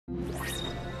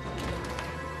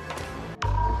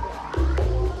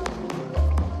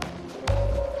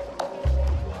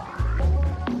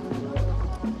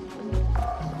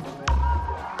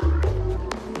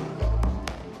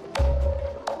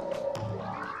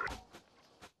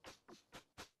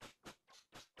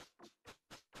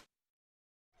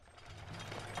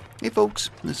Hey folks,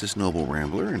 this is Noble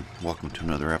Rambler, and welcome to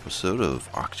another episode of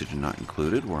Oxygen Not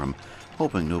Included, where I'm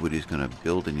hoping nobody's going to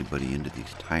build anybody into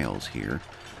these tiles here.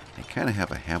 I kind of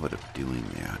have a habit of doing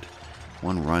that.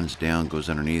 One runs down, goes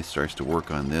underneath, starts to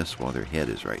work on this while their head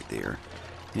is right there.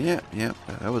 Yeah,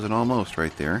 that was an almost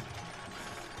right there.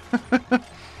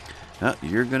 No,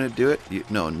 you're going to do it?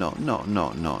 No.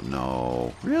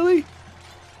 Really?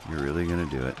 You're really going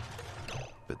to do it?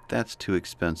 But that's too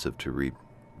expensive to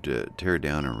tear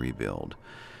down and rebuild.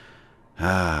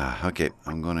 Okay,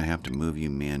 I'm going to have to move you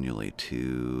manually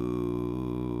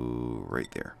to right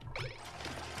there.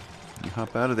 You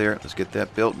hop out of there. Let's get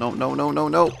that built. No.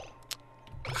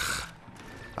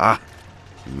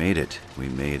 We made it. We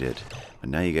made it.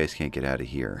 But now you guys can't get out of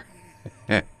here.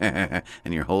 And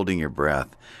you're holding your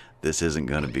breath. This isn't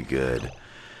going to be good.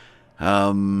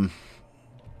 Well,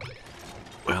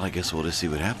 I guess we'll just see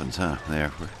what happens, huh?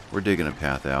 There, we're digging a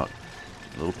path out.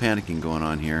 A little panicking going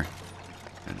on here.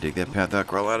 Gotta dig that path out,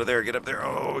 crawl out of there, get up there.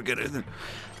 Oh, get in there.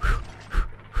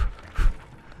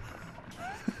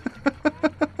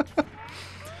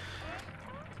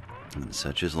 And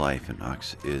such is life in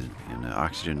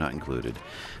Oxygen Not Included.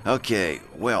 Okay,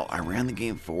 well, I ran the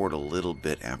game forward a little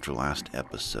bit after last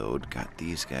episode. Got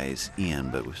these guys in,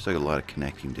 but we've still got a lot of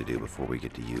connecting to do before we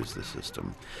get to use the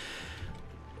system.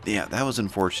 Yeah, that was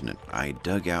unfortunate. I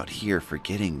dug out here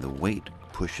forgetting the weight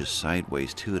pushes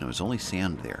sideways too, and it was only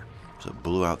sand there, so it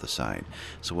blew out the side.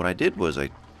 So what I did was I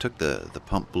took the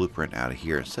pump blueprint out of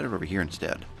here and set it over here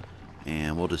instead.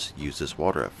 And we'll just use this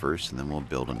water up first, and then we'll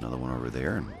build another one over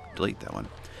there and delete that one.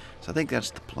 So I think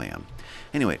that's the plan.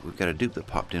 Anyway, we've got a dupe that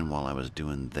popped in while I was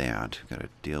doing that. We've got to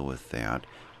deal with that.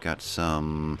 Got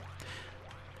some...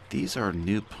 These are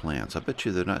new plants. I bet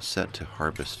you they're not set to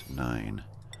harvest 9.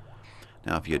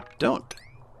 Now, if you don't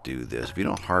do this, if you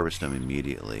don't harvest them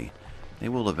immediately, they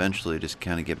will eventually just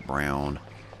kind of get brown,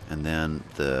 and then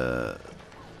the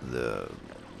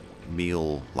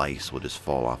meal lice will just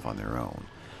fall off on their own.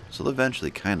 So they'll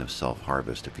eventually kind of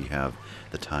self-harvest if you have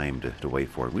the time to wait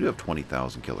for it. We do have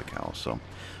 20,000 kilocows, so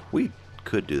we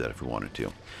could do that if we wanted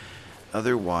to.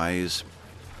 Otherwise,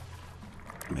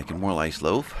 making more lice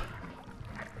loaf.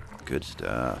 Good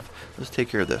stuff. Let's take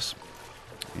care of this.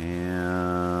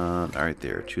 And all right,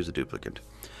 there. Choose a duplicate.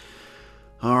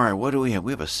 All right, what do we have?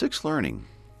 We have a 6 learning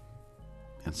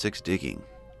and 6 digging.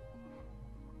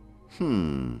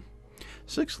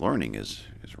 6 learning is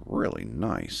really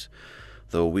nice.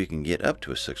 Though we can get up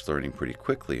to a 6 learning pretty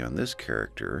quickly on this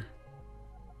character,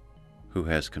 who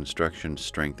has construction,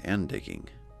 strength, and digging.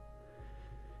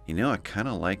 You know, I kind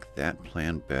of like that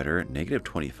plan better. Negative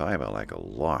 25 I like a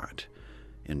lot.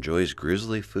 Enjoys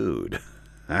grisly food.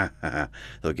 Though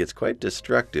it gets quite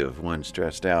destructive when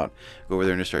stressed out. Go over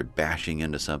there and just start bashing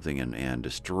into something and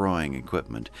destroying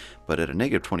equipment. But at a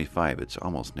negative 25, it's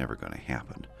almost never going to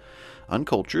happen.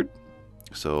 Uncultured,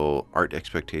 so art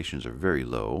expectations are very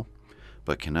low,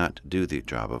 but cannot do the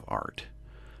job of art.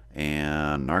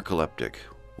 And narcoleptic,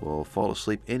 will fall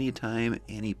asleep anytime,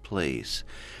 any place.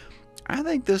 I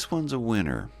think this one's a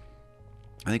winner.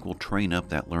 I think we'll train up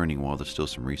that learning while there's still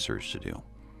some research to do.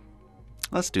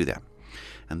 Let's do that.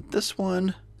 And this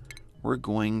one, we're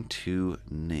going to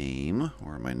name,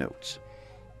 where are my notes?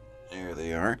 There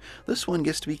they are. This one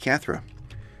gets to be Cathra.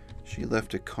 She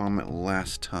left a comment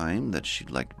last time that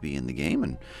she'd like to be in the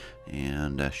game,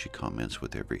 and she comments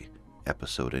with every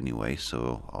episode anyway,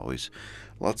 so always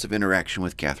lots of interaction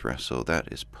with Cathra, so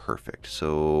that is perfect.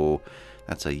 So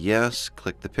that's a yes.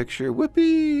 Click the picture,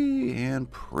 whoopee, and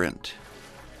print.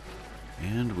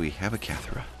 And we have a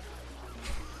Cathra.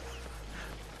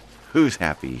 Who's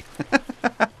happy?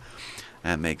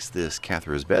 That makes this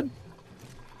Cathra's bed.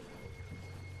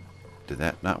 Did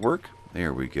that not work?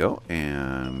 There we go.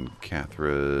 And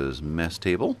Cathra's mess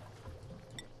table.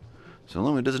 So the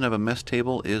only one who doesn't have a mess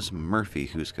table is Murphy,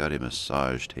 who's got a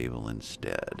massage table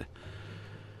instead.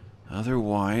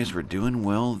 Otherwise, we're doing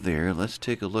well there. Let's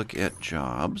take a look at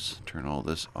jobs. Turn all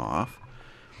this off.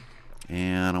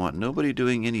 And I want nobody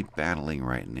doing any battling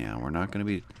right now. We're not going to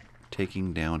be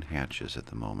taking down hatches at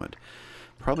the moment.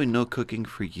 Probably no cooking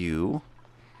for you.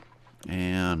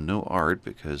 And no art,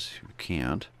 because you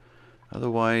can't.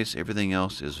 Otherwise, everything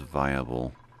else is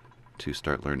viable to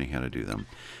start learning how to do them.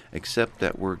 Except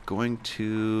that we're going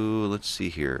to, let's see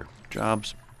here,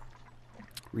 jobs,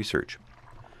 research.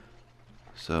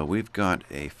 So we've got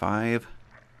a 5,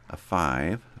 a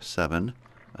 5, a 7,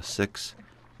 a 6,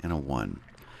 and a 1.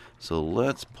 So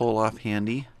let's pull off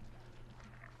Handy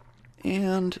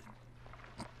and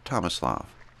Tomislav.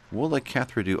 We'll let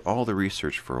Cathra do all the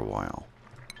research for a while.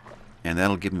 And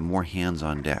that'll give me more hands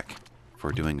on deck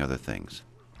for doing other things.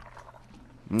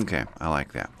 Okay, I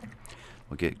like that.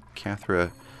 We'll get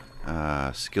Cathra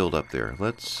skilled up there.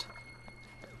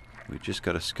 We just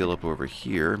got a skill up over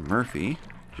here. Murphy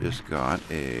just got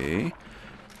a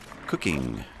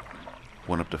cooking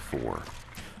 1 up to 4.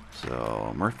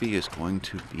 So Murphy is going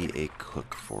to be a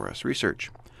cook for us.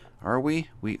 Research. Are we?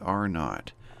 We are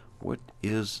not. What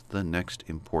is the next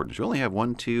importance? We only have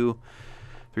 1, 2,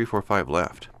 3, 4, 5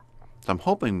 left. So I'm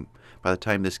hoping by the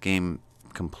time this game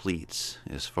completes,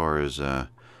 as far as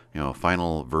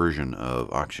final version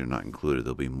of Oxygen Not Included,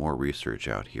 there'll be more research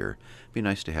out here. It'd be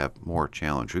nice to have more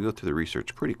challenge. We go through the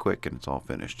research pretty quick and it's all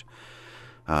finished.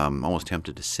 Almost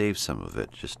tempted to save some of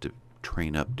it just to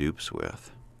train up dupes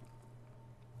with.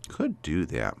 Could do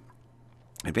that.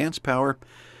 Advanced power.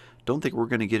 Don't think we're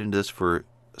going to get into this for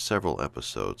several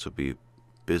episodes. We'll be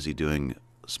busy doing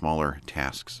smaller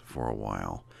tasks for a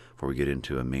while before we get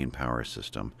into a main power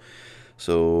system.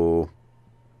 So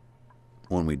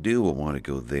when we do, we'll want to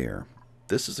go there.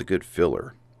 This is a good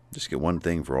filler. Just get one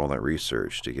thing for all that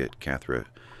research to get Cathra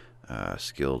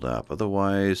skilled up.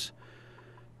 Otherwise,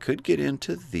 could get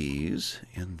into these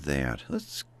and that.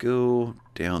 Let's go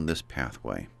down this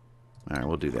pathway. All right,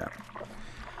 we'll do that.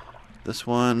 This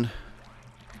one,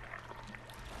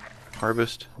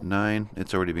 harvest 9.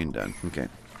 It's already been done. Okay.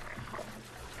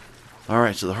 All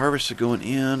right, so the harvests are going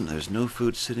in. There's no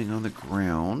food sitting on the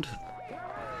ground.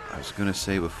 I was going to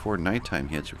say before nighttime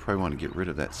hits, we probably want to get rid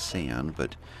of that sand,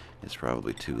 but it's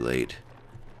probably too late.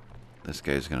 This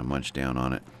guy's going to munch down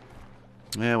on it.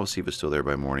 Yeah, we'll see if it's still there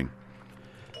by morning.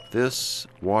 This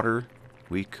water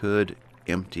we could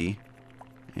empty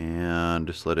and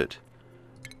just let it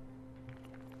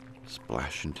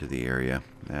splash into the area.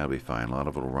 That'll be fine. A lot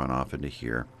of it will run off into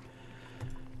here.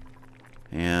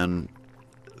 And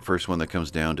the first one that comes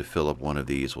down to fill up one of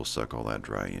these will suck all that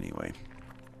dry anyway.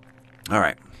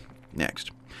 Alright,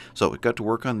 next. So we've got to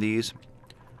work on these.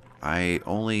 I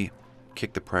only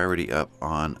kicked the priority up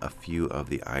on a few of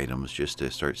the items just to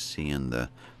start seeing the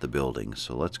buildings.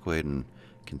 So let's go ahead and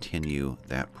continue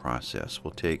that process.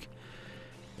 We'll take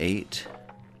 8,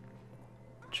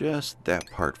 just that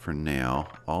part for now.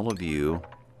 All of you,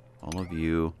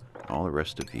 all the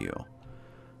rest of you.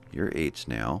 You're 8s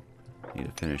now. Need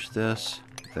to finish this,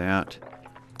 that,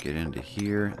 get into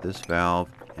here, this valve,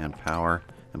 and power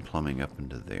and plumbing up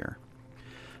into there.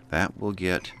 That will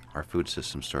get our food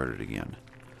system started again.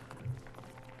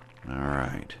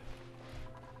 Alright.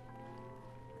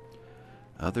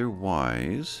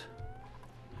 Otherwise,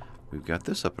 we've got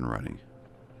this up and running.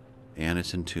 And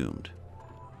it's entombed.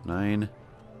 9.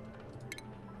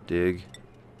 Dig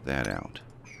that out.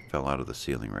 Fell out of the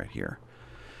ceiling right here.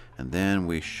 And then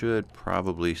we should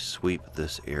probably sweep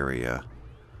this area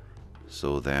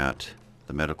so that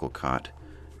the medical cot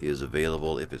is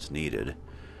available if it's needed.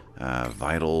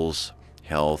 Vitals,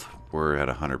 health, we're at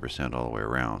 100% all the way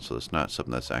around, so it's not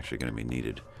something that's actually going to be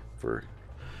needed for,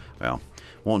 well,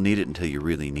 won't need it until you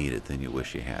really need it, then you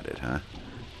wish you had it, huh?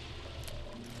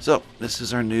 So, this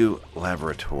is our new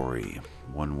laboratory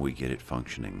when we get it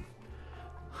functioning.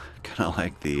 Kind of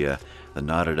like the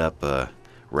knotted up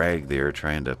rag there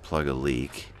trying to plug a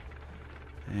leak.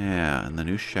 Yeah, and the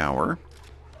new shower.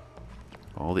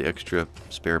 All the extra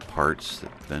spare parts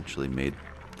that eventually made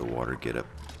the water get up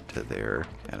to there.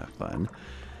 Kind of fun.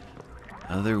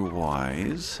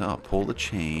 Otherwise, I'll pull the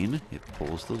chain. It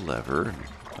pulls the lever and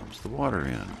dumps the water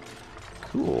in.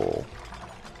 Cool.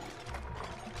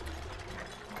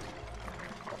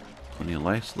 Plenty of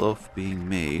ice loaf being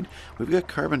made. We've got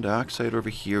carbon dioxide over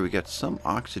here. We got some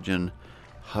oxygen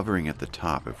hovering at the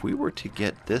top. If we were to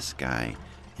get this guy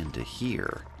into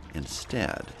here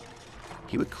instead,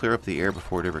 he would clear up the air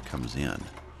before it ever comes in.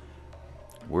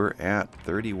 We're at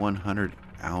 3,100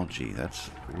 algae. That's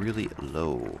really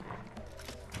low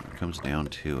when it comes down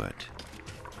to it.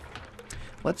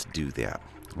 Let's do that.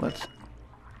 Let's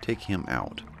take him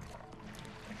out.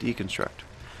 Deconstruct.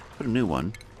 Put a new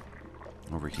one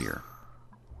over here.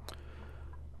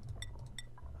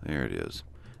 There it is.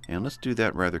 And let's do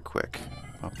that rather quick.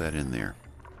 Pop that in there.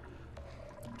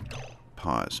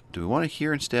 Pause. Do we want it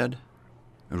here instead?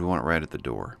 Or do we want it right at the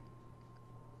door?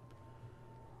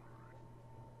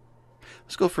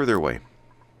 Let's go further away.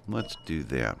 Let's do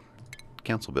that.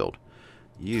 Cancel build.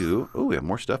 You... Oh, we have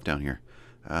more stuff down here.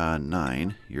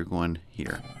 9. You're going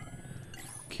here.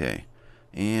 Okay.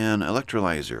 And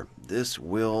electrolyzer. This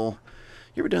will...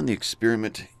 You ever done the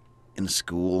experiment in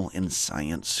school, in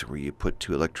science, where you put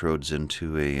 2 electrodes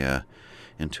into a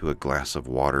glass of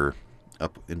water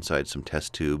up inside some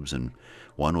test tubes, and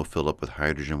one will fill up with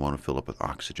hydrogen, one will fill up with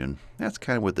oxygen? That's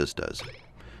kind of what this does.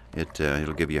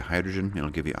 It'll give you hydrogen, it'll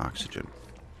give you oxygen.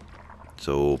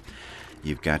 So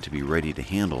you've got to be ready to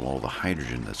handle all the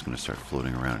hydrogen that's going to start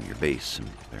floating around in your base, and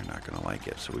they're not going to like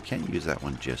it. So we can't use that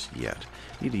one just yet.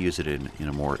 Need to use it in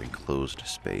a more enclosed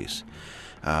space.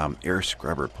 Air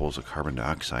scrubber pulls the carbon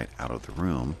dioxide out of the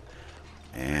room.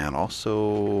 And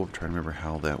also, I'm trying to remember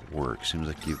how that works. Seems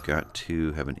like you've got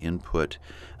to have an input,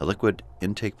 a liquid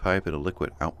intake pipe and a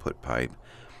liquid output pipe.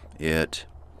 It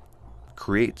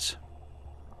creates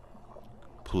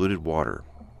polluted water.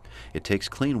 It takes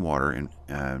clean water and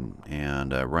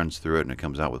runs through it, and it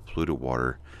comes out with polluted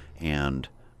water and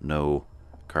no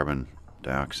carbon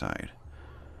dioxide.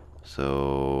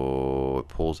 So it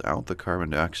pulls out the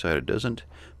carbon dioxide. It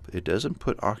doesn't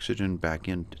put oxygen back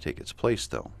in to take its place,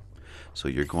 though. So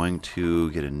you're going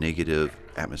to get a negative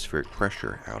atmospheric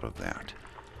pressure out of that.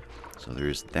 So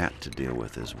there's that to deal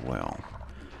with as well,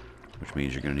 which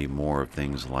means you're going to need more of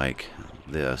things like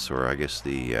this, or I guess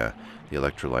the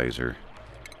electrolyzer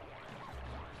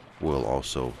will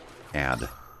also add.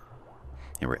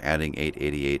 And we're adding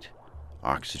 888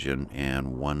 oxygen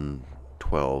and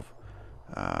 112.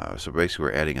 So basically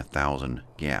we're adding 1,000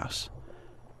 gas.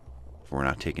 We're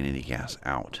not taking any gas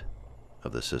out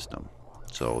of the system.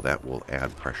 So that will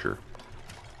add pressure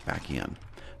back in.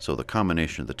 So the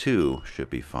combination of the two should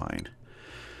be fine.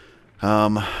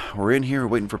 We're in here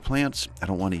waiting for plants. I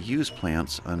don't want to use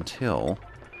plants until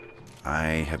I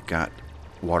have got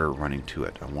water running to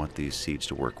it. I want these seeds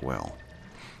to work well.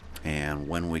 And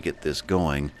when we get this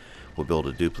going, we'll build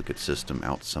a duplicate system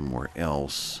out somewhere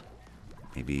else.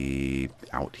 Maybe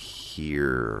out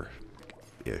here-ish.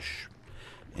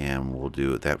 And we'll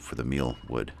do that for the meal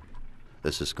wood.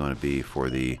 This is going to be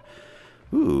for the...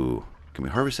 Ooh, can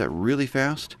we harvest that really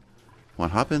fast? Come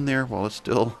on, hop in there while it's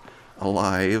still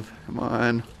alive. Come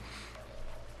on.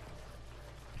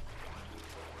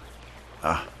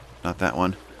 Ah, not that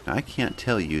one. Now, I can't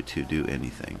tell you to do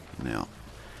anything now.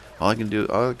 All I can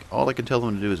tell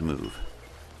them to do is move.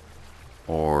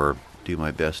 Or do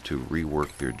my best to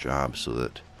rework their job so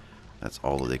that that's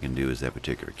all that they can do is that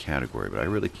particular category. But I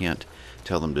really can't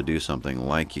tell them to do something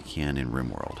like you can in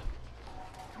RimWorld.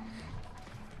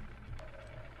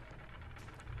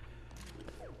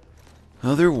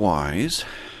 Otherwise,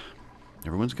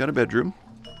 everyone's got a bedroom.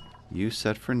 You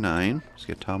set for 9. Let's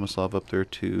get Tomislav up there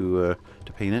to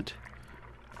paint it.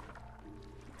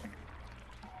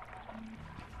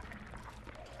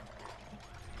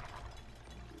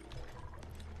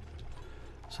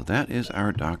 So that is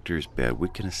our doctor's bed. We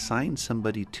can assign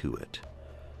somebody to it.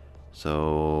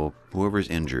 So whoever's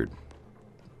injured,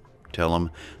 tell them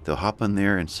they'll hop in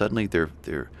there, and suddenly they've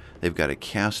got a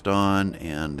cast on,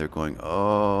 and they're going,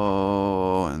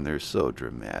 oh, and they're so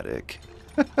dramatic.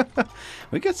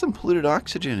 We got some polluted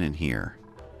oxygen in here.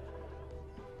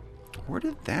 Where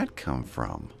did that come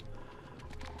from?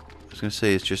 I was going to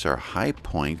say it's just our high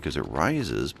point because it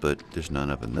rises, but there's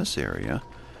none up in this area.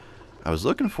 I was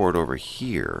looking for it over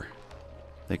here,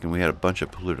 thinking we had a bunch of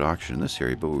polluted oxygen in this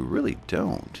area, but we really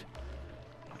don't.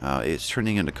 It's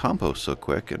turning into compost so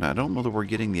quick, and I don't know that we're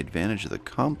getting the advantage of the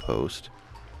compost.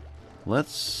 Well,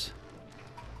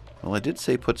 I did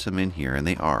say put some in here, and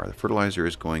they are. The fertilizer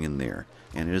is going in there,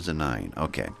 and it is a 9.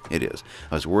 Okay, it is.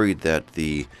 I was worried that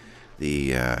the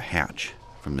hatch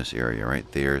from this area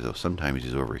right there, though sometimes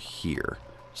he's over here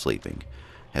sleeping,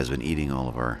 has been eating all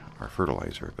of our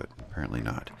fertilizer, but apparently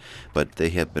not. But they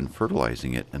have been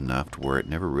fertilizing it enough to where it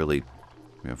never really,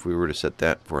 if we were to set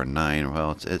that for a 9,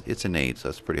 well, it's an 8, so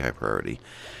that's pretty high priority,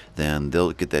 then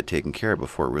they'll get that taken care of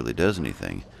before it really does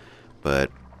anything.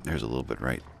 But there's a little bit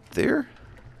right there.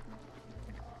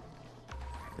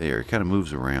 There, it kind of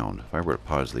moves around. If I were to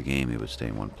pause the game, it would stay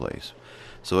in one place.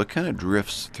 So it kind of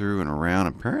drifts through and around.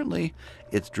 Apparently,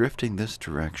 it's drifting this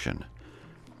direction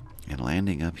and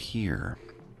landing up here.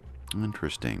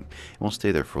 Interesting. It won't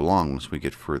stay there for long. Once we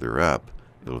get further up,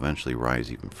 it'll eventually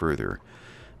rise even further.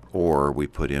 Or we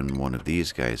put in one of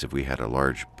these guys if we had a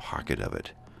large pocket of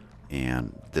it,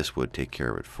 and this would take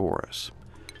care of it for us.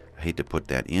 I hate to put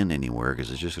that in anywhere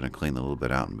because it's just going to clean a little bit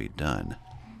out and be done.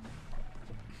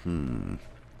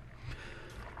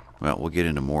 Well, we'll get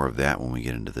into more of that when we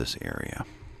get into this area.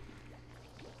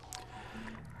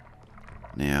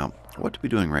 Now, what are we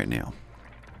doing right now?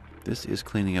 This is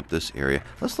cleaning up this area.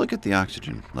 Let's look at the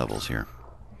oxygen levels here.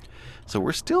 So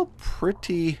we're still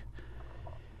pretty...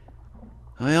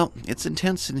 Well, it's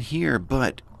intense in here,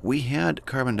 but we had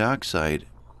carbon dioxide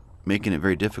making it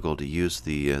very difficult to use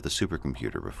the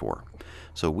supercomputer before.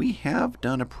 So we have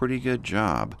done a pretty good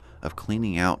job of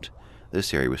cleaning out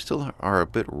this area. We still are a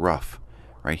bit rough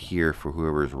right here for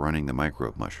whoever's running the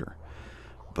microbe musher.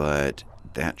 But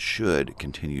that should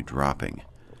continue dropping.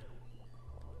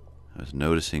 I was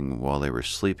noticing while they were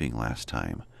sleeping last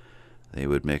time they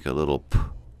would make a little p,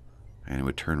 and it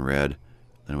would turn red,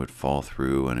 then it would fall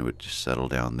through, and it would just settle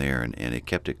down there, and it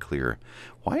kept it clear.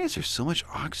 Why is there so much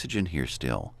oxygen here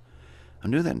still?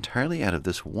 I'm doing that entirely out of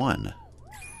this one.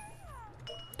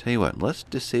 Tell you what, let's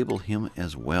disable him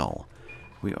as well.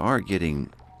 We are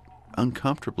getting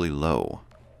uncomfortably low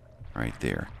right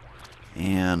there.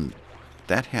 And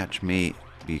that hatch may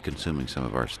be consuming some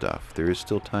of our stuff. There is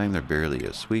still time. There barely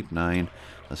is. Sweep 9.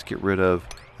 Let's get rid of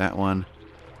that one.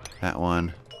 That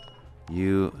one.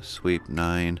 You sweep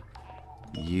 9.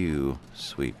 You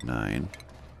sweep 9.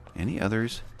 Any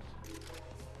others?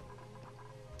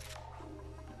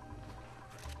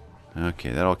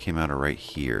 Okay, that all came out of right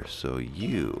here. So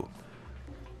you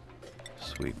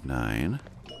sweep 9.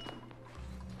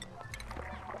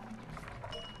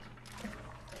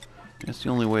 That's the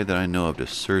only way that I know of to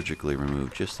surgically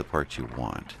remove just the parts you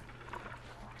want.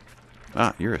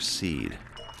 Ah, you're a seed.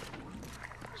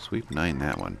 Sweep 9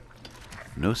 that one.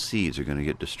 No seeds are going to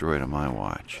get destroyed on my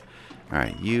watch.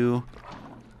 Alright, you.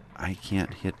 I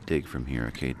can't hit dig from here.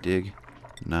 Okay, dig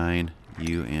 9,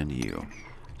 you, and you.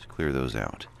 Let's clear those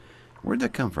out. Where'd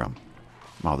that come from?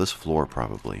 Oh, this floor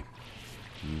probably.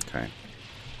 Okay.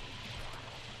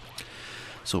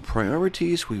 So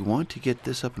priorities, we want to get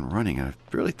this up and running. I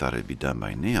really thought it'd be done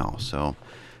by now. So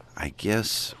I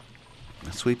guess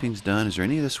the sweeping's done. Is there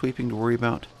any of the sweeping to worry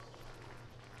about?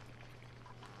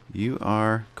 You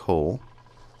are coal.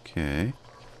 Okay.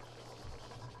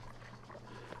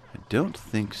 I don't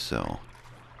think so.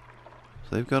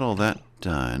 So they've got all that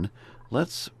done.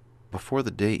 Let's, before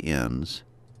the day ends,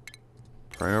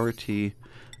 priority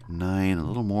 9, a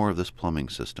little more of this plumbing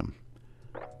system.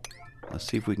 Let's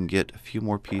see if we can get a few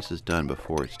more pieces done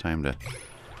before it's time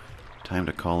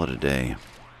to call it a day.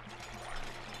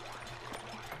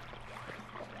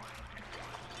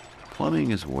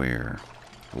 Plumbing is where?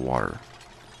 Water.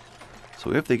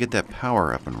 So if they get that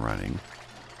power up and running,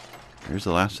 here's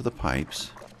the last of the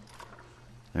pipes.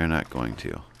 They're not going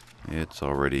to. It's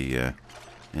already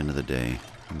end of the day.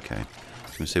 Okay. I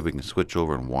was going to say we can switch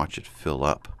over and watch it fill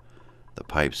up the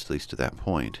pipes, at least to that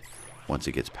point, once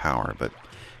it gets power, but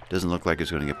it doesn't look like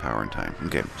it's going to get power in time.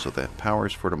 Okay, so the power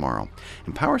is for tomorrow.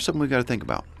 And power is something we've got to think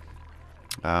about.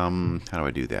 How do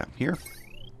I do that? Here.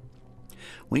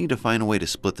 We need to find a way to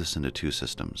split this into two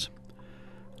systems.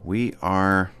 We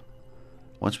are,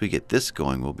 once we get this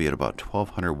going, we'll be at about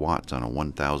 1200 watts on a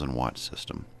 1000 watt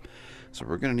system. So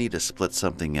we're going to need to split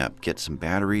something up. Get some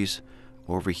batteries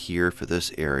over here for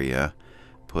this area.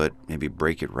 Maybe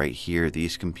break it right here.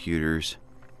 These computers.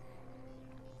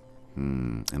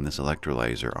 And this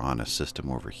electrolyzer on a system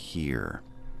over here.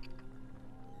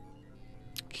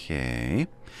 Okay.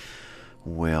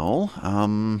 Well,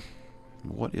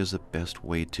 what is the best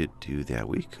way to do that?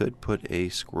 We could put a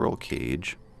squirrel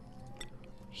cage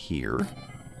here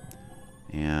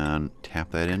and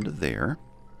tap that into there.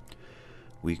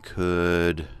 We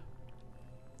could...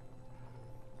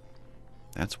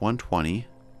 That's 120.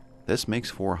 This makes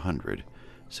 400.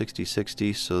 60,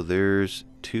 60, so there's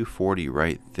 240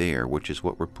 right there, which is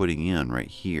what we're putting in right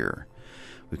here.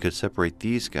 We could separate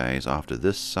these guys off to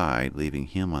this side, leaving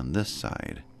him on this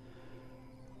side.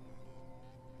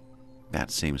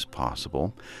 That seems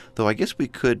possible. Though I guess we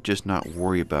could just not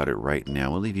worry about it right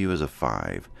now. We'll leave you as a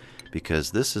 5,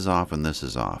 because this is off and this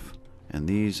is off. And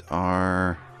these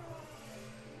are...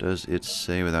 Does it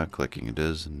say without clicking? It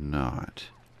does not.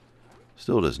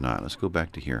 Still does not. Let's go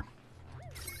back to here.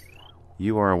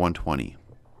 You are a 120.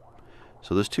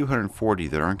 So there's 240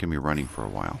 that aren't going to be running for a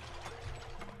while.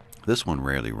 This one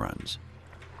rarely runs.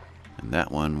 And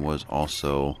that one was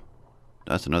also...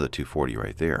 That's another 240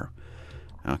 right there.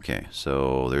 Okay,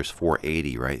 so there's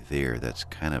 480 right there. That's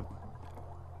kind of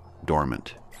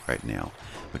dormant right now.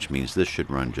 Which means this should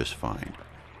run just fine.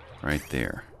 Right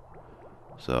there.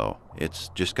 So it's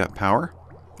just got power.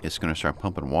 It's going to start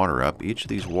pumping water up. Each of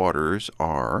these waters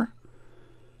are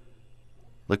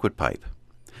liquid pipe.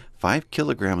 5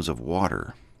 kilograms of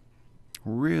water.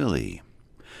 Really?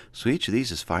 So each of these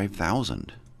is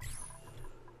 5,000.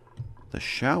 The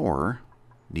shower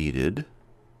needed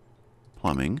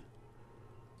plumbing.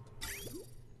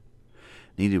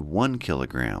 Needed 1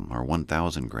 kilogram or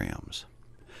 1,000 grams.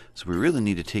 So we really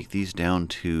need to take these down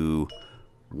to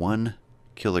 1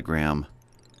 kilogram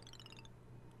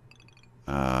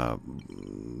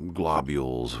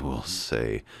globules, we'll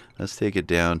say. Let's take it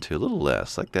down to a little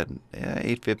less, like that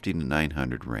 850 to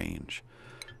 900 range.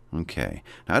 Okay.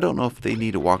 Now, I don't know if they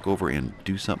need to walk over and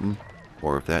do something,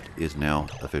 or if that is now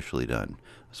officially done.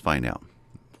 Let's find out.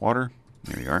 Water.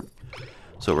 There you are.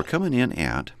 So we're coming in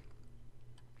at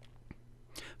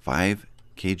 5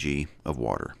 kg of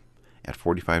water at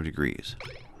 45 degrees.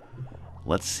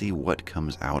 Let's see what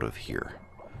comes out of here.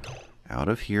 Out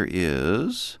of here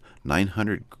is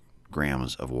 900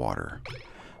 grams of water.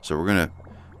 So we're going to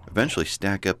eventually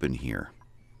stack up in here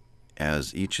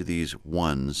as each of these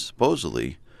ones,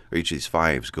 supposedly, or each of these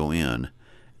fives go in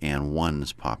and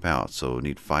ones pop out. So we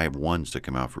need 5 ones to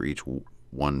come out for each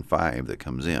 1 5 that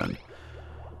comes in.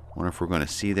 I wonder if we're going to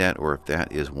see that or if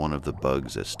that is one of the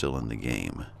bugs that's still in the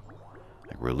game.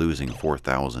 Like we're losing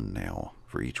 4,000 now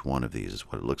for each one of these is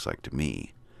what it looks like to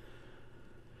me.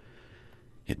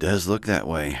 It does look that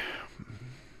way.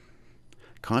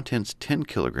 Contents 10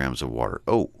 kilograms of water.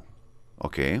 Oh,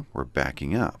 okay, we're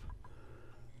backing up.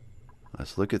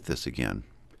 Let's look at this again.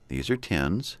 These are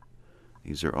 10s.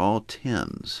 These are all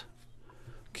 10s.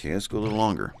 Okay, let's go a little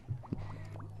longer.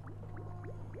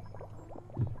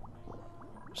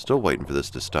 Still waiting for this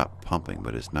to stop pumping,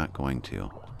 but it's not going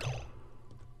to.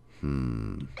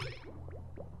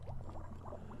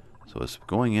 So it's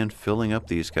going in, filling up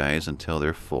these guys until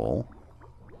they're full.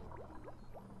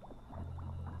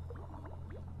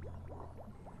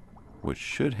 Which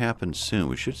should happen soon.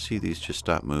 We should see these just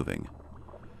stop moving.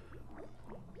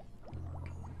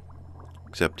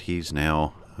 Except he's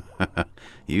now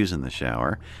using the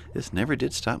shower. This never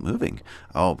did stop moving.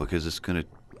 Oh, because it's going to...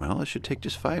 Well, it should take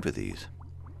just 5 of these.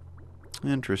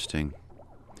 Interesting.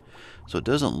 So it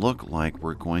doesn't look like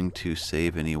we're going to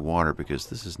save any water because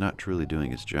this is not truly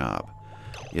doing its job.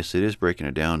 Yes, it is breaking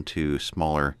it down to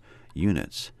smaller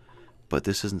units. But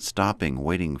this isn't stopping,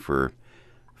 waiting for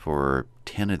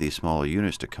 10 of these smaller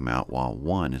units to come out while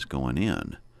 1 is going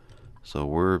in. So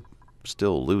we're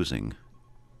still losing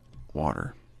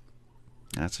water.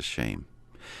 That's a shame.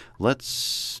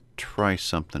 Let's try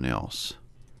something else.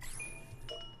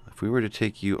 If we were to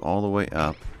take you all the way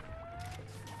up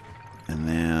and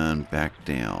then back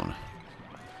down,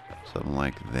 something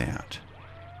like that,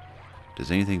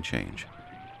 does anything change?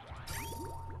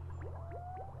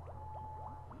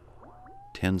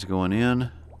 10's going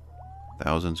in,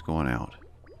 1,000's going out.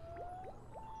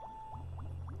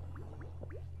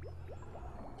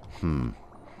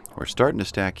 We're starting to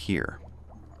stack here.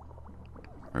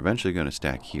 We're eventually going to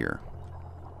stack here.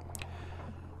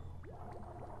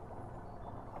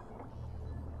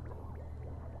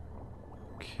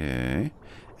 Okay.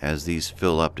 As these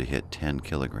fill up to hit 10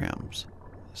 kilograms.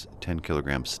 10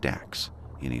 kilogram stacks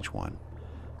in each one.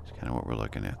 That's kind of what we're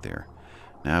looking at there.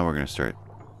 Now we're going to start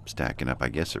stacking up. I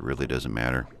guess it really doesn't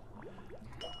matter.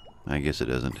 I guess it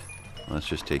doesn't. Let's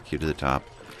just take you to the top.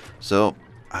 So,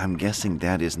 I'm guessing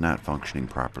that is not functioning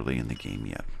properly in the game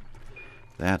yet.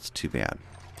 That's too bad.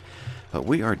 But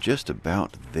we are just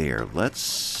about there.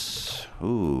 Let's...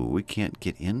 Ooh, we can't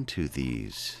get into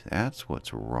these. That's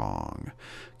what's wrong.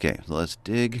 Okay, so let's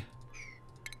dig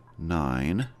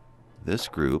 9, this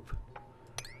group,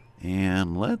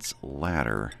 and let's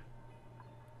ladder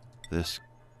this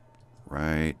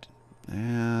right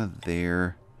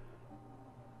there.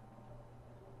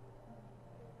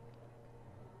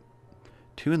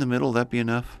 2 in the middle, that'd be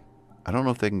enough? I don't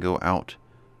know if they can go out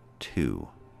 2.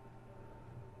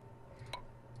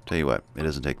 Tell you what, it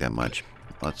doesn't take that much.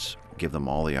 Let's give them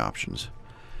all the options.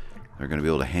 They're going to be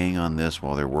able to hang on this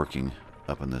while they're working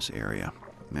up in this area.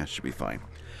 And that should be fine.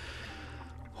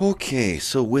 Okay,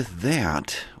 so with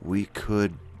that, we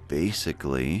could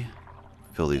basically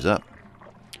fill these up.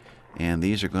 And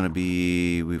these are going to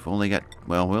be, we've only got,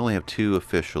 well, we only have 2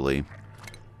 officially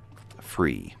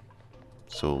free.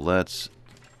 So let's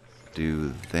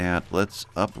do that. Let's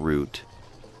uproot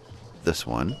this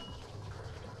one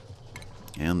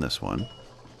and this one.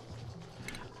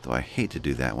 Though I hate to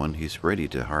do that one. He's ready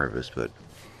to harvest, but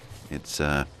it's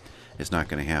not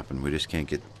going to happen. We just can't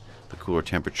get the cooler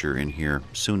temperature in here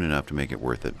soon enough to make it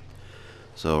worth it.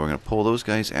 So we're going to pull those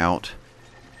guys out,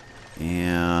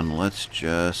 and let's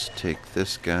just take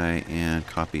this guy and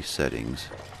copy settings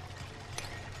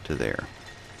to there.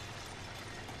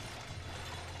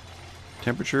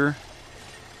 Temperature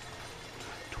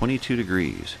 22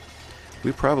 degrees.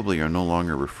 We probably are no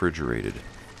longer refrigerated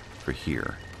for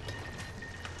here.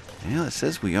 Yeah, it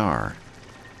says we are.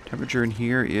 Temperature in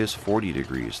here is 40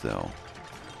 degrees though.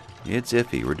 It's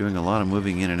iffy. We're doing a lot of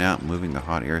moving in and out and moving the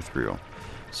hot air through.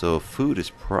 So food is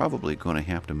probably going to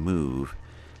have to move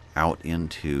out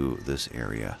into this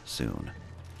area soon.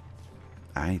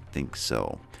 I think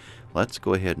so. Let's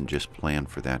go ahead and just plan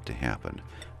for that to happen.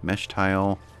 Mesh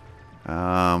tile,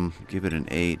 give it an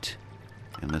 8,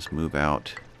 and let's move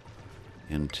out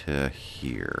into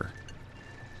here.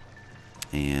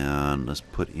 And let's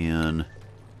put in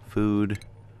food,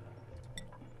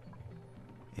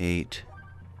 8,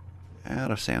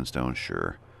 out of sandstone,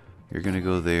 sure. You're going to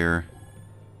go there,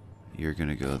 you're going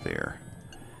to go there.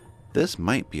 This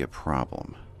might be a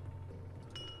problem.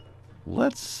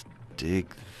 Let's dig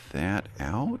that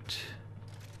out.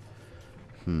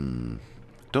 Don't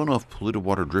know if polluted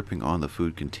water dripping on the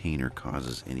food container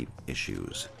causes any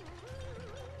issues.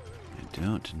 I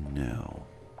don't know.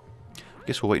 I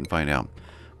guess we'll wait and find out.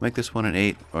 Make this one an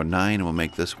 8 or 9, and we'll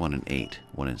make this one an 8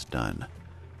 when it's done.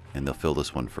 And they'll fill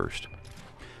this one first.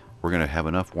 We're going to have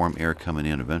enough warm air coming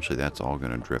in. Eventually that's all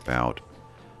going to drip out.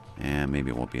 And maybe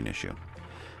it won't be an issue. In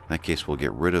that case, we'll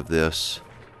get rid of this.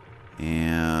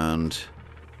 And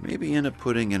maybe end up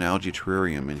putting an algae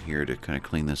terrarium in here to kind of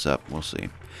clean this up. We'll see.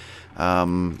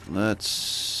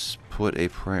 Let's put a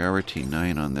priority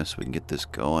 9 on this so we can get this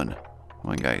going.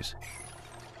 Come on, guys.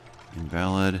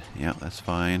 Invalid. Yeah, that's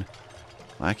fine.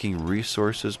 Lacking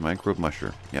resources. Microbe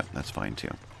musher. Yep, that's fine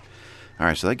too.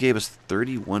 Alright, so that gave us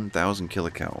 31,000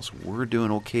 kilocalories. We're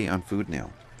doing okay on food now.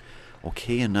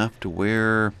 Okay enough to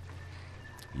where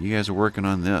you guys are working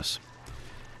on this.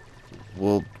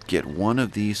 We'll get one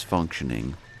of these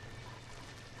functioning.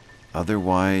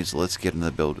 Otherwise, let's get in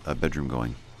the bedroom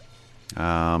going.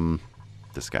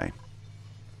 This guy.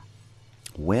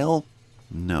 Well,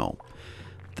 no.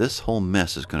 This whole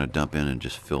mess is going to dump in and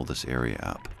just fill this area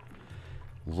up.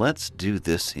 Let's do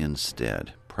this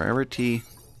instead. Priority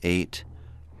 8.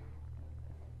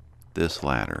 This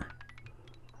ladder.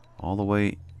 All the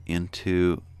way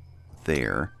into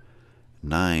there.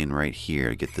 9 right here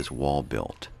to get this wall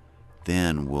built.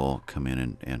 Then we'll come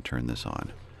in and turn this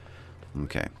on.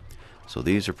 Okay. So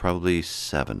these are probably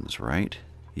 7s, right?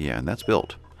 Yeah, and that's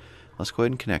built. Let's go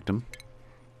ahead and connect them.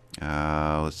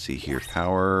 Let's see here.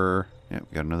 Power. Yeah,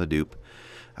 we got another dupe.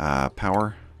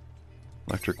 Power.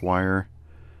 Electric wire.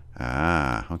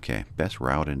 Okay. Best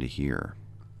route into here.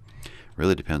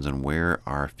 Really depends on where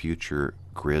our future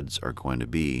grids are going to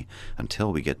be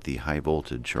until we get the high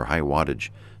voltage or high wattage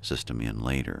system in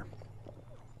later.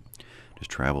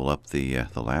 Just travel up the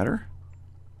ladder.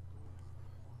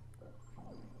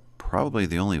 Probably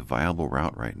the only viable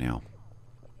route right now.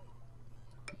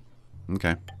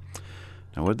 Okay.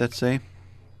 Now what did that say?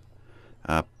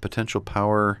 Potential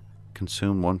power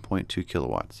consume 1.2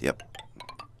 kilowatts. Yep.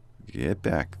 Get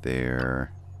back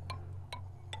there.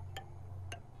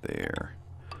 There.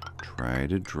 Try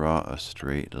to draw a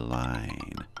straight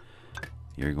line.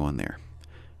 You're going there.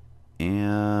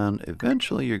 And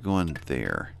eventually you're going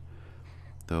there.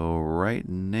 Though right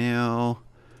now,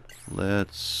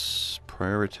 let's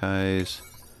prioritize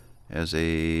as an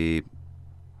 8.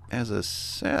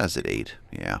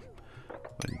 Yeah. Go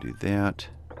ahead and do that.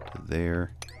 To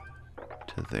there.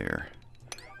 To there.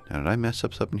 Now, did I mess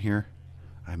up something here?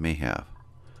 I may have.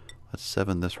 Let's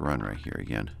 7 this run right here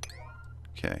again.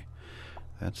 Okay.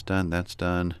 That's done. That's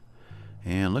done.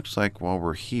 And looks like while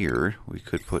we're here, we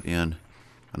could put in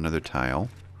another tile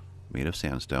made of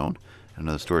sandstone.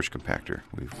 Another storage compactor.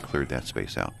 We've cleared that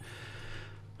space out.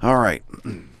 Alright.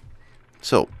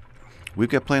 So, we've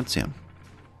got plants in.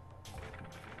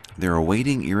 They're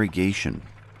awaiting irrigation.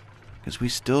 Because we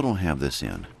still don't have this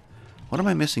in. What am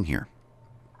I missing here?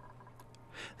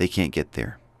 They can't get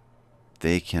there.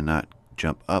 They cannot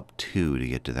jump up to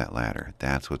get to that ladder.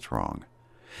 That's what's wrong.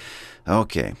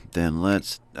 Okay, then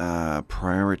let's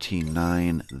priority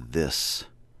 9 this.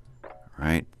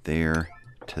 Right there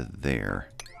to there.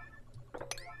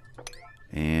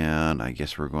 And I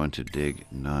guess we're going to dig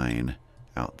 9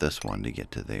 out this one to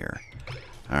get to there.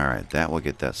 Alright, that will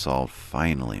get that solved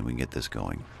finally. We can get this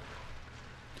going.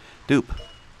 Dupe.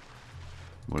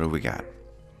 What have we got?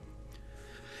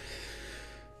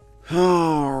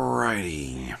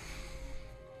 Alrighty.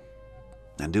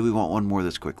 Now, do we want one more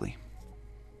this quickly?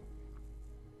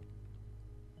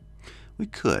 We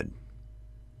could.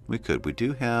 We could. We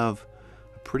do have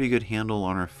a pretty good handle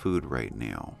on our food right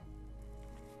now.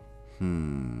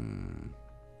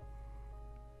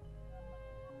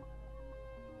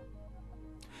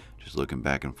 Just looking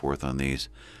back and forth on these.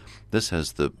 This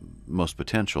has the most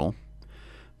potential,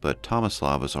 but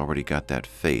Tomislav has already got that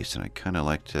face, and I kind of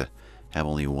like to have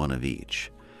only one of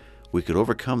each. We could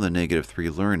overcome the -3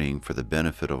 learning for the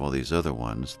benefit of all these other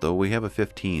ones, though we have a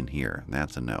 15 here, and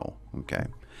that's a no. Okay.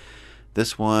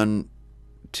 This one,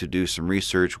 to do some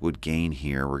research, would gain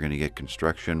here. We're going to get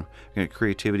construction. We're going to get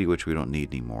creativity, which we don't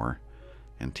need anymore,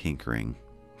 and tinkering.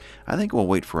 I think we'll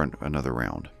wait for another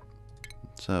round.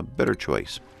 It's a better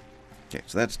choice. Okay,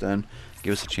 so that's done.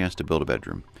 Give us a chance to build a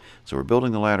bedroom. So we're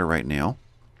building the ladder right now,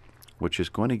 which is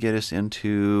going to get us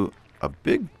into a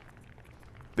big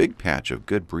patch of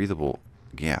good breathable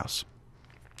gas.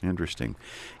 Interesting.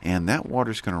 And that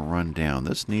water's going to run down.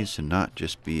 This needs to not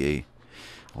just be a...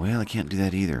 Well, I can't do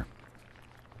that either.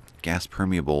 Gas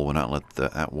permeable will not let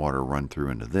that water run through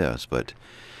into this, but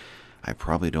I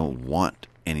probably don't want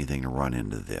anything to run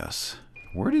into this.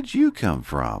 Where did you come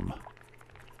from?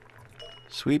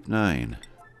 Sweep 9.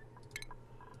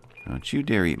 Don't you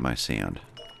dare eat my sand.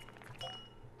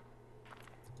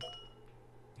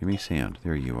 Give me sand.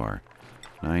 There you are.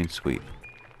 9 sweep.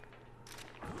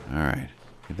 Alright.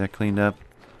 Get that cleaned up.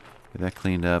 Get that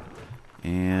cleaned up.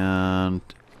 And...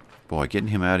 boy, getting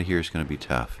him out of here is going to be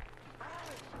tough.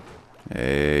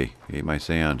 Hey, ate my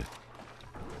sand.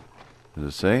 Does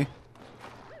it say?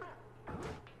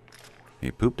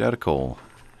 He pooped out a coal.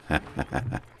 Yeah,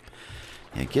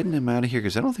 getting him out of here,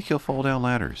 because I don't think he'll fall down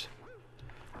ladders.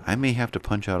 I may have to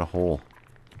punch out a hole.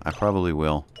 I probably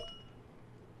will.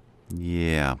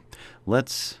 Yeah.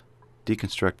 Let's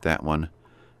deconstruct that one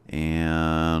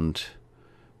and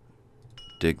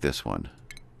dig this one.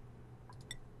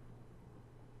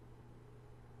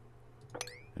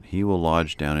 And he will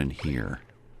lodge down in here.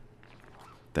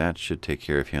 That should take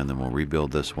care of him. Then we'll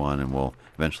rebuild this one and we'll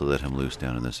eventually let him loose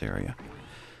down in this area.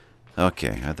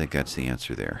 Okay, I think that's the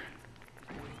answer there.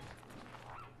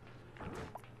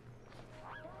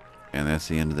 And that's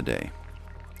the end of the day.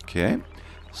 Okay,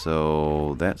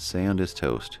 so that sand is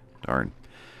toast. Darn.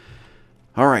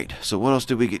 Alright, so what else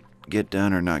did we get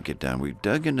done or not get done? We've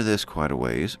dug into this quite a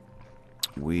ways.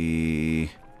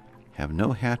 We have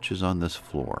no hatches on this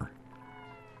floor.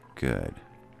 Good.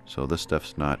 So this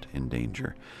stuff's not in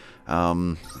danger.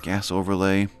 Gas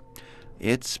overlay.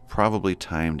 It's probably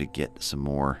time to get some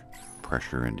more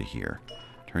pressure into here.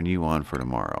 Turn you on for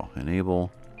tomorrow. Enable.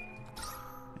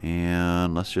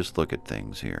 And let's just look at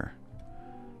things here.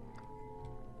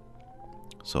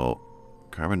 So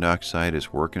carbon dioxide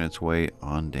is working its way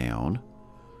on down.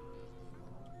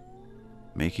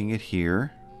 Making it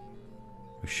here.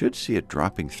 We should see it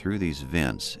dropping through these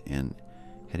vents and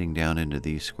heading down into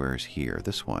these squares here.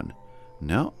 This one.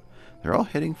 No, they're all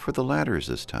heading for the ladders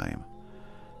this time.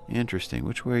 Interesting.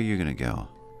 Which way are you going to go?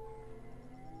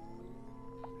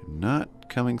 Not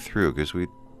coming through because we...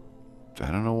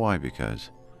 I don't know why, because...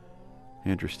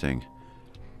 Interesting.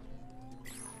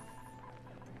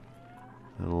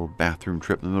 A little bathroom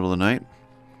trip in the middle of the night.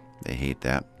 They hate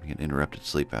that. You get interrupted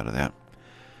sleep out of that.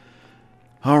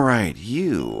 Alright,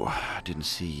 you. Didn't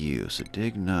see you. So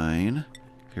dig 9.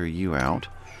 Clear you out.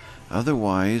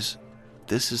 Otherwise,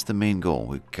 this is the main goal.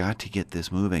 We've got to get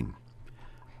this moving.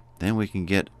 Then we can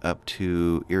get up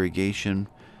to irrigation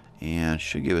and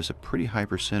should give us a pretty high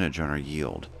percentage on our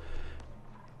yield.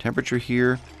 Temperature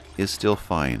here is still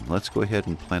fine. Let's go ahead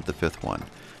and plant the 5th one.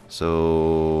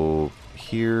 So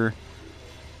here,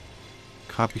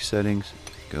 copy settings,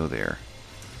 go there.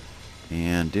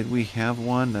 And did we have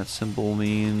one? That symbol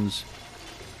means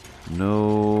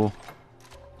no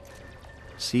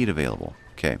seed available.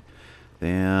 Okay.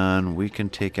 Then we can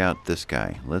take out this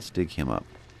guy. Let's dig him up.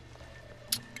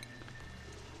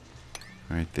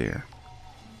 Right there.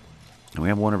 And we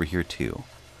have one over here too,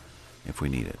 if we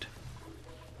need it.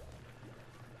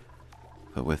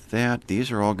 But with that, these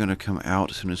are all going to come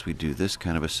out as soon as we do this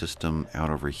kind of a system out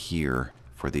over here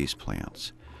for these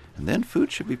plants. And then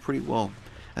food should be pretty well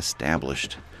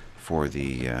established for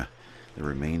the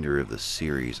remainder of the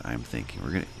series, I'm thinking.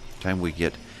 We're going to, time we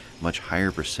get much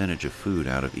higher percentage of food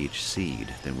out of each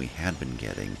seed than we had been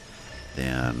getting,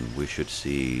 then we should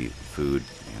see food,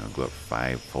 go up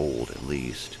 5-fold at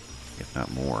least, if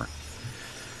not more.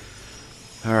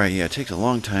 Alright, yeah, it takes a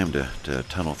long time to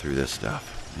tunnel through this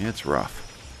stuff. It's rough.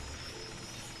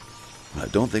 I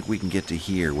don't think we can get to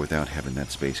here without having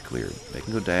that space cleared. They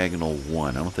can go diagonal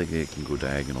 1. I don't think they can go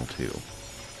diagonal 2.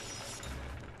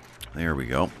 There we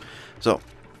go. So,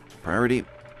 priority,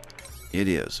 it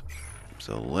is.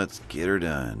 So let's get her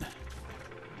done.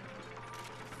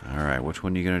 Alright, which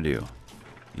one are you going to do?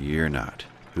 You're not.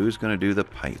 Who's going to do the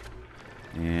pipe?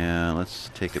 And let's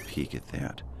take a peek at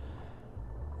that.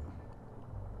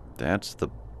 That's the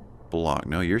block.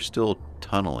 No, you're still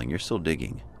tunneling. You're still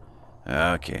digging.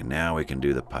 Okay, now we can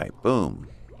do the pipe. Boom.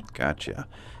 Gotcha.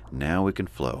 Now we can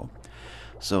flow.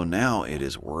 So now it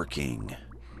is working.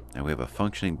 Now we have a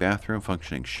functioning bathroom,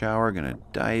 functioning shower. Gonna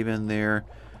dive in there.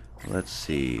 Let's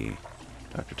see.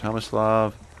 Dr.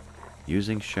 Tomislav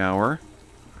using shower.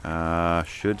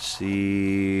 Should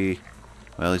see...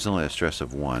 Well, he's only a stress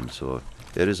of 1, so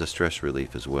it is a stress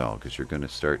relief as well, because you're going to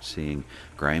start seeing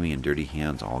grimy and dirty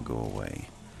hands all go away.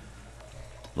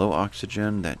 Low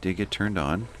oxygen, that did get turned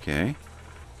on. Okay.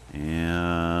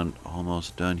 And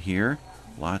almost done here.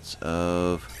 Lots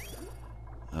of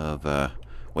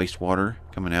wastewater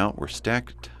coming out. We're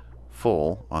stacked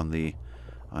full on the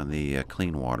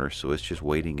clean water, so it's just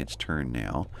waiting its turn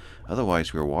now.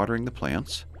 Otherwise, we're watering the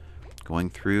plants, going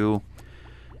through,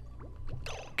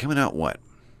 coming out what?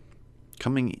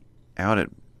 Coming out at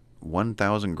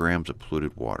 1,000 grams of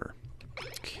polluted water.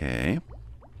 Okay.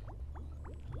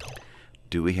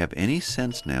 Do we have any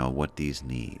sense now what these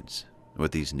needs?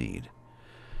 What these need?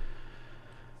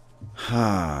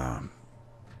 I'm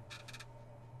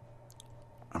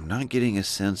not getting a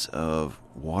sense of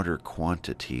water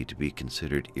quantity to be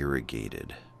considered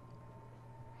irrigated.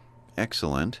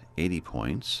 Excellent, 80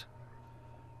 points.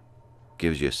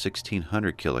 Gives you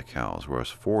 1,600 kilocalories, whereas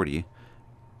 40...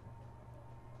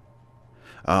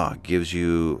 gives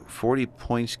you 40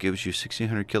 points, gives you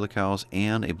 1,600 kilocalories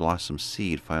and a blossom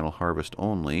seed, final harvest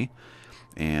only.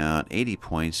 And 80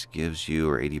 points gives you,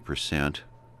 or 80%,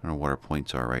 I don't know what our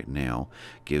points are right now,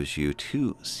 gives you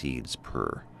 2 seeds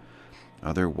per.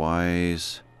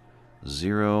 Otherwise,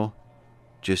 0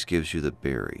 just gives you the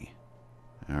berry.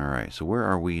 Alright, so where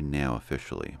are we now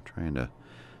officially? I'm trying to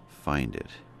find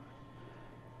it.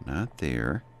 Not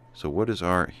there. So what is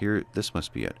our... Here, this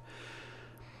must be it.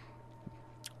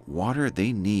 Water,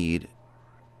 they need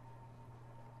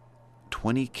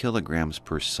 20 kilograms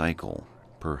per cycle,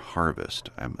 per harvest,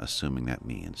 I'm assuming that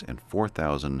means, and 4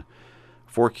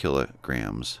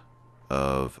 kilograms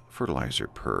of fertilizer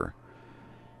per.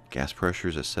 Gas pressure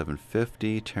is at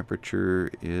 750. Temperature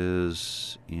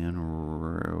is in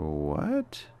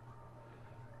what?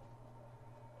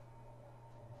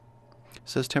 It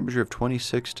says temperature of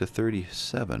 26 to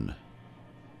 37.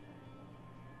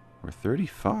 Or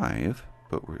 35,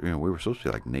 but we were supposed to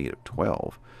be like negative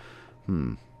 12.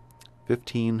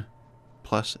 15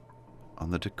 plus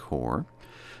on the decor.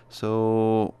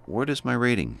 So what is my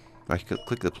rating? If I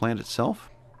click the plant itself,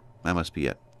 that must be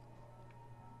it.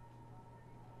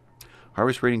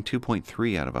 Harvest rating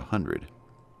 2.3 out of 100.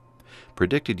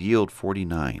 Predicted yield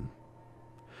 49.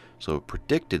 So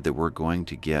predicted that we're going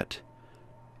to get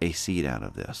a seed out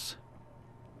of this.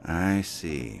 I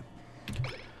see.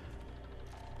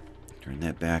 Turn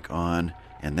that back on,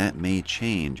 and that may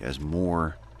change as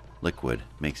more liquid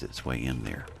makes its way in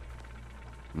there.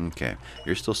 Okay,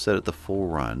 you're still set at the full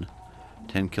run,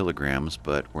 10 kilograms,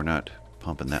 but we're not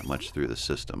pumping that much through the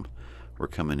system. We're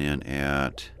coming in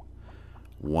at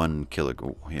 1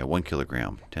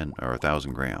 kilogram, 10 or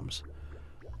 1,000 grams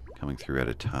coming through at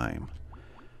a time.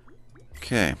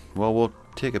 Okay, well, we'll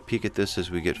take a peek at this as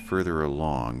we get further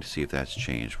along to see if that's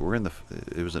changed. We're in the...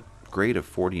 It was a grade of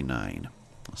 49.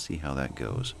 Let's see how that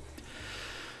goes.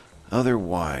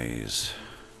 Otherwise,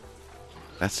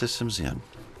 that system's in.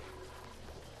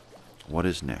 What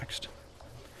is next?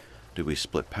 Do we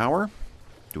split power?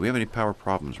 Do we have any power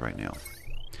problems right now?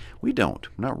 We don't.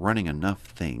 We're not running enough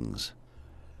things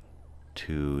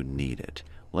to need it.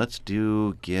 Let's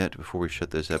get, before we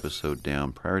shut this episode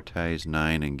down, prioritize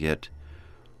 9 and get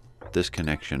this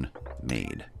connection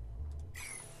made.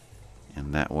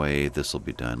 And that way this will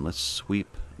be done. Let's sweep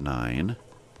 9.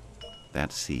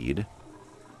 That seed.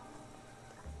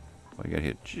 I got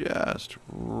hit just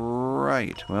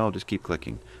right. Well, just keep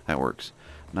clicking. That works.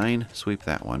 9, sweep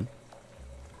that one.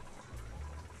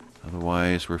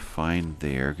 Otherwise, we're fine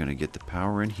there. Going to get the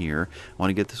power in here.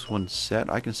 Want to get this one set?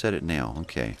 I can set it now.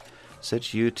 Okay.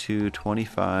 Set you to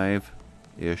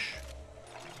 25-ish.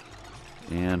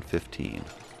 And 15.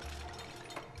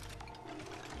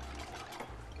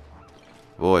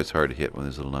 Boy, it's hard to hit with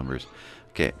these little numbers.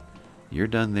 Okay. You're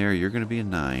done there. You're going to be a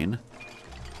 9.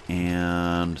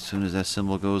 And as soon as that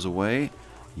symbol goes away,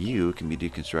 you can be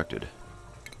deconstructed.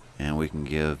 And we can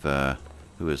give,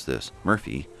 who is this?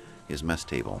 Murphy, his mess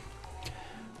table.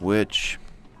 Which,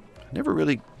 never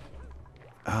really...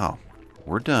 Oh,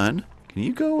 we're done. Can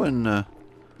you go and,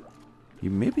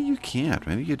 maybe you can't.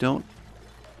 Maybe you don't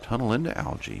tunnel into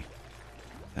algae.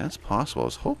 That's possible. I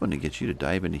was hoping to get you to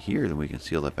dive into here, then we can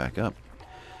seal that back up.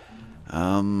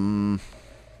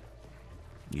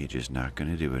 You're just not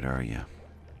going to do it, are you?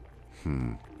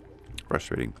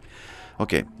 Frustrating.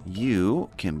 Okay, you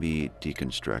can be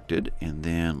deconstructed, and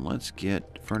then let's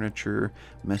get furniture,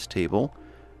 mess table.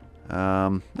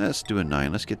 Let's do a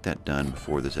 9. Let's get that done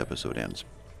before this episode ends.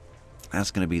 That's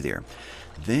going to be there.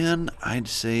 Then I'd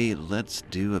say let's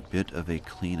do a bit of a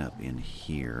cleanup in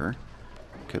here.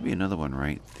 Could be another one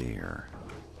right there.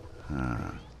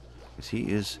 Because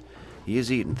he is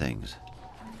eating things.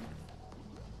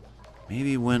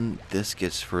 Maybe when this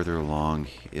gets further along,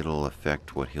 it'll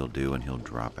affect what he'll do and he'll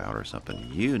drop out or something.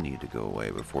 You need to go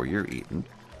away before you're eaten.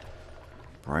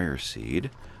 Briar seed,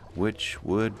 which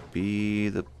would be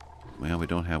the... Well, we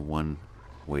don't have one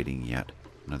waiting yet.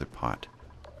 Another pot.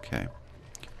 Okay.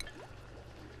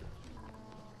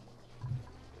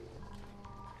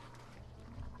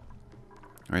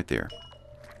 Right there.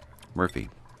 Murphy,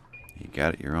 you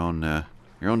got it. Your own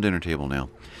dinner table now.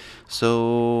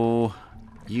 So...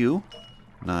 You,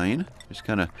 9, just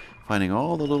kind of finding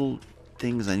all the little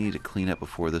things I need to clean up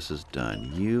before this is done.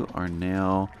 You are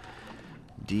now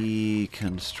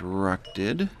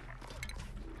deconstructed.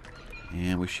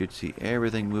 And we should see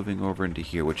everything moving over into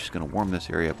here, which is going to warm this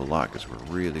area up a lot because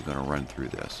we're really going to run through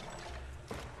this.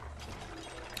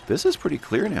 This is pretty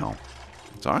clear now.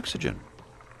 It's oxygen.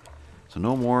 So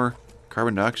no more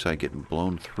carbon dioxide getting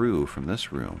blown through from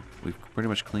this room. We've pretty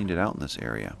much cleaned it out in this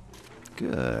area.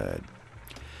 Good.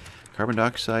 Carbon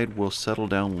dioxide will settle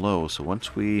down low, so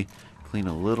once we clean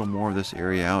a little more of this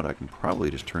area out, I can probably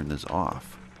just turn this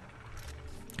off.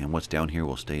 And what's down here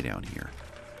will stay down here.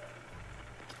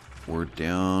 We're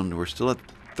still at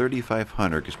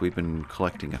 3,500 because we've been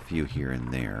collecting a few here and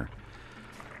there.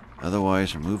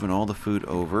 Otherwise, we're moving all the food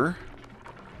over.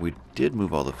 We did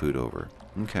move all the food over.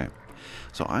 Okay.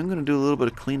 So I'm going to do a little bit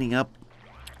of cleaning up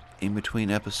in between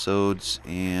episodes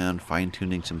and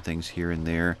fine-tuning some things here and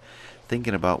there.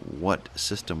 Thinking about what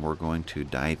system we're going to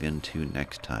dive into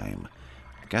next time.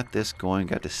 Got this going,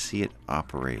 got to see it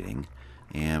operating,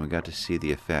 and we got to see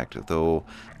the effect. Though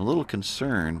I'm a little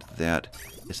concerned that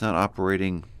it's not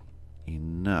operating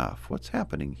enough. What's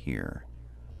happening here?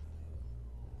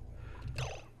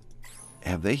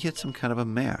 Have they hit some kind of a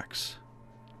max?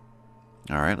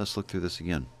 Alright, let's look through this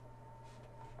again.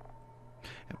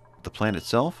 The plant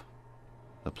itself?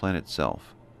 The plant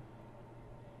itself.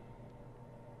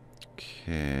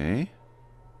 Okay.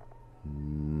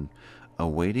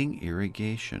 Awaiting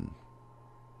irrigation.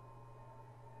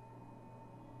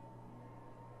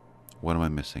 What am I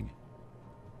missing?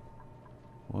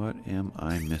 What am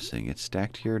I missing? It's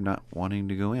stacked here, not wanting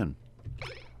to go in.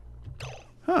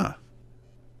 Huh.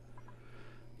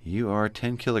 You are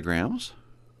 10 kilograms.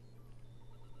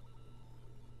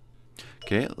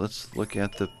 Okay, let's look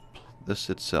at this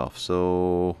itself.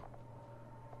 So,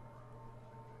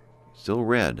 still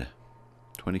red.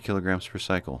 20 kilograms per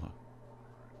cycle.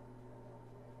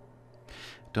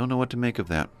 Don't know what to make of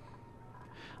that.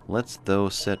 Let's, though,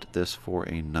 set this for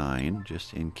a 9,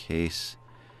 just in case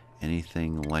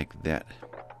anything like that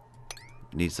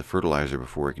needs the fertilizer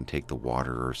before it can take the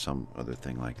water or some other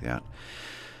thing like that.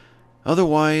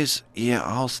 Otherwise, yeah,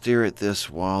 I'll stare at this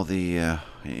while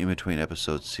in between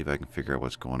episodes, see if I can figure out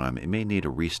what's going on. It may need a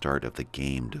restart of the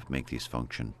game to make these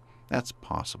function. That's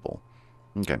possible.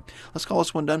 Okay, let's call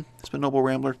this one done. It's been Noble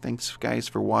Rambler. Thanks, guys,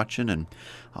 for watching, and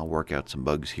I'll work out some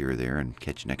bugs here or there and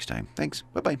catch you next time. Thanks.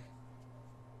 Bye-bye.